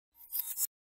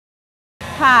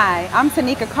Hi, I'm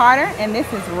Tanika Carter, and this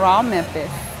is Raw Memphis.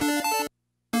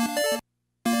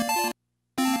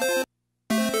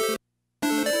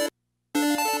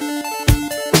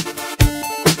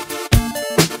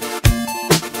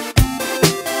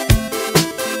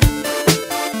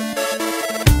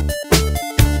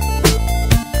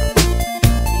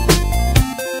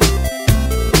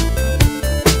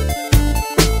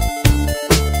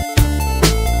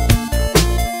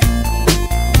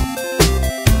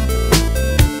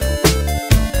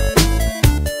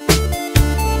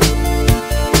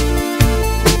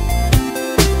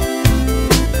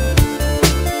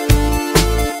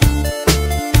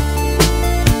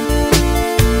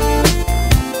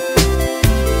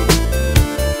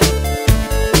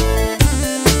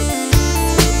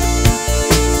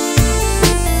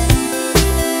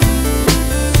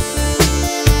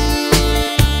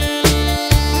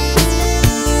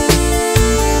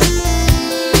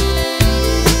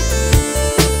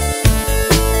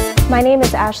 My name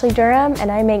is Ashley Durham,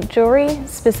 and I make jewelry,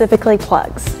 specifically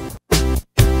plugs.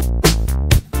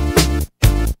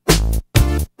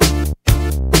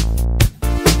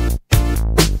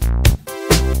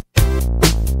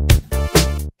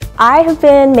 I have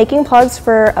been making plugs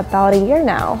for about a year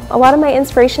now. A lot of my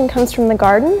inspiration comes from the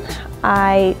garden.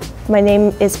 My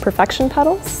name is Perfection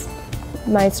Petals,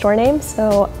 my store name,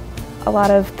 so a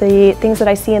lot of the things that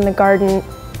I see in the garden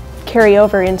carry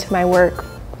over into my work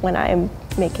when I'm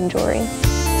making jewelry.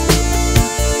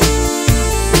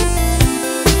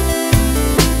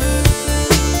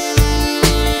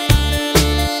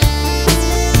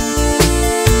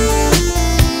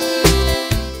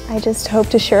 I just hope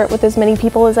to share it with as many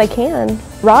people as I can.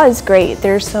 Raw is great.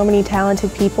 There's so many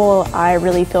talented people. I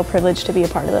really feel privileged to be a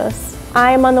part of this.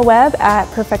 I am on the web at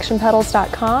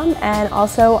perfectionpetals.com and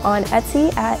also on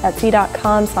Etsy at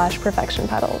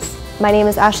etsy.com/perfectionpetals. My name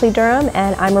is Ashley Durham,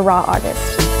 and I'm a raw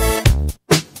artist.